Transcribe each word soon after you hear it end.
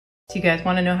So you guys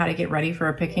want to know how to get ready for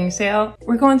a picking sale?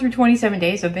 We're going through 27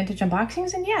 days of vintage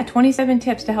unboxings and yeah, 27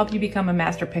 tips to help you become a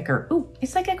master picker. Ooh,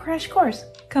 it's like a crash course.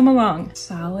 Come along.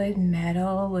 Solid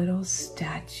metal little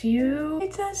statue.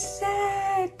 It's a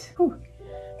set. Ooh.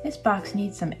 This box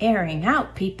needs some airing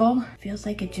out, people. Feels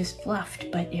like it just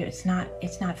fluffed, but it's not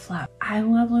fluff. I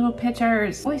love little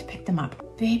pictures. Always pick them up.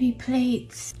 Baby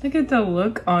plates. Look at the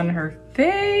look on her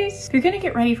face. If you're gonna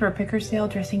get ready for a picker sale,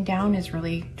 dressing down is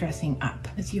really dressing up.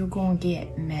 Because you're gonna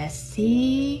get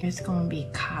messy. There's gonna be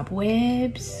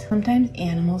cobwebs. Sometimes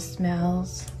animal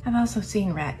smells. I've also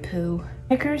seen rat poo.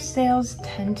 Picker sales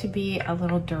tend to be a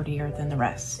little dirtier than the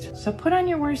rest. So put on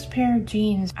your worst pair of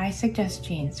jeans. I suggest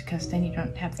jeans because then you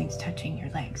don't have things touching your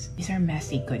legs. These are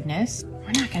messy goodness.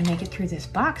 We're not gonna make it through this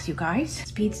box, you guys.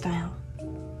 Speed style.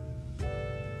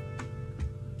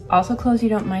 Also clothes you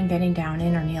don't mind bending down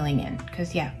in or kneeling in,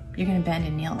 because yeah, you're gonna bend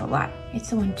and kneel a lot. It's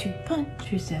the 1-2 punch,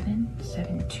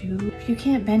 2-7-7-2. If you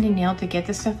can't bend and kneel to get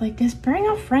the stuff like this, bring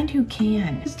a friend who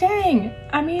can. 'Cause dang,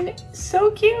 I mean,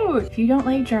 so cute. If you don't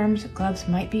like germs, gloves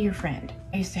might be your friend.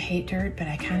 I used to hate dirt, but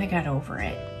I kind of got over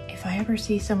it. If I ever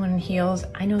see someone in heels,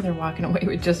 I know they're walking away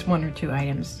with just 1 or 2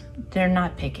 items. They're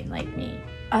not picking like me.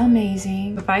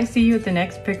 Amazing. If I see you at the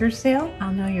next picker sale,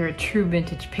 I'll know you're a true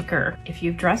vintage picker if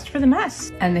you've dressed for the mess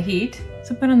and the heat.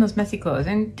 So put on those messy clothes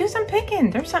and do some picking.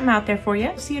 There's something out there for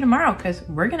you. See you tomorrow because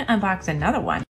we're gonna unbox another one.